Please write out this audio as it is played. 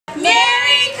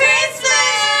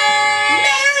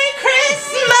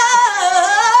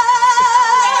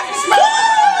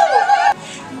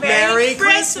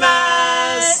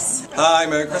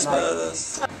Merry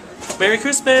Christmas. Merry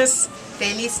Christmas.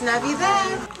 Feliz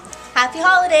Navidad. Happy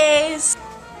holidays.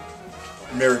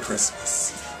 Merry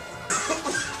Christmas.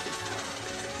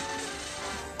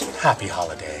 Happy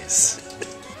holidays.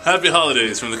 Happy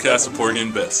holidays from the cast of Porgy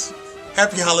and Bess.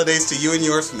 Happy holidays to you and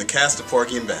yours from the cast of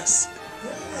Porgy and Bess.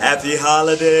 Happy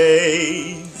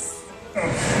holidays.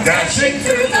 Dashing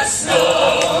through the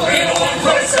snow in a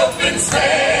one-horse open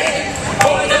sleigh.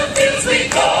 O'er the fields we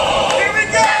go. Here we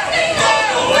go. Laughing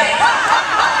all the way.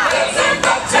 Bells and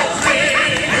bobtails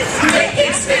ring,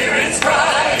 making spirits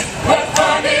bright. What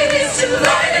fun it is to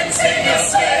ride and sing a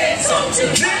sleigh song to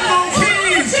jingle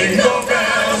keys. Jingle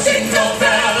bells,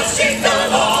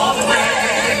 jingle all the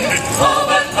way. Oh,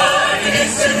 what fun it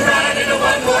is to ride in a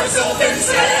one-horse open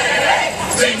sleigh.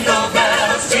 Jingle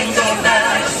bells, jingle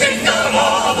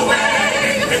all the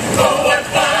way. Oh, what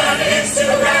fun it is to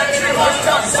ride in a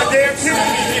one-horse open sleigh.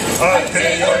 A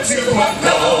day or two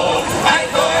ago, I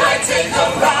thought I'd take a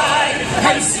ride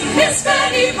and see Miss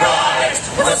Fanny Bright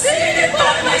was seated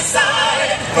by my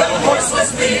side. The horse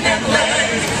was lean and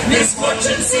lame,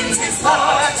 misfortune seems his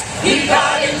lot. He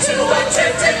got into a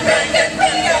drifted bank and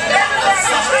made a bell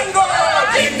song.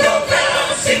 Jingle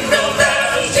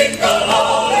bells, jingle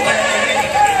all the way.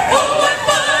 Oh, what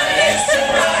fun it is to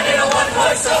ride in a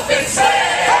one-horse open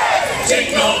sleigh.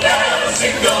 Jingle bells,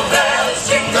 jingle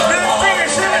all the way.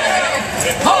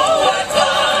 Oh, what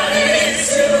fun it is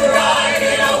to ride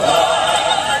in a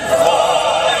one-horse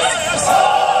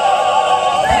open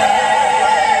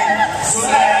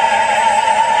sleigh.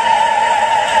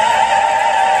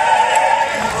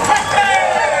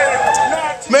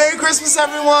 Merry Christmas,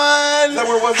 everyone.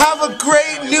 Have a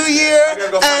great New Year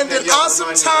and an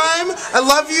awesome time. I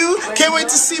love you. Can't wait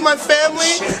to see my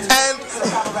family and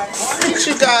meet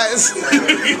you guys.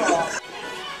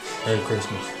 Merry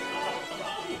Christmas.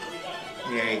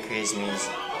 Merry Christmas.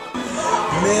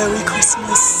 Merry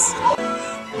Christmas.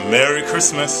 Merry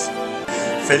Christmas.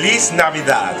 Feliz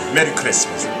Navidad. Merry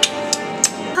Christmas.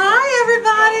 Hi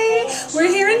everybody! We're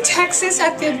here in Texas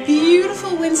at the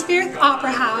beautiful Winspear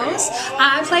Opera House.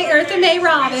 I play Eartha Mae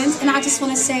Robbins and I just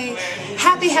want to say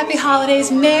happy holidays,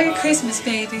 Merry Christmas,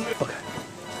 baby. Okay.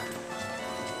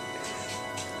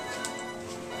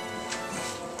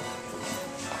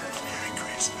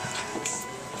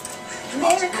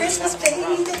 Merry Christmas,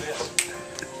 baby.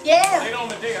 Yeah.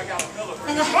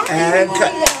 And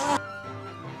cut.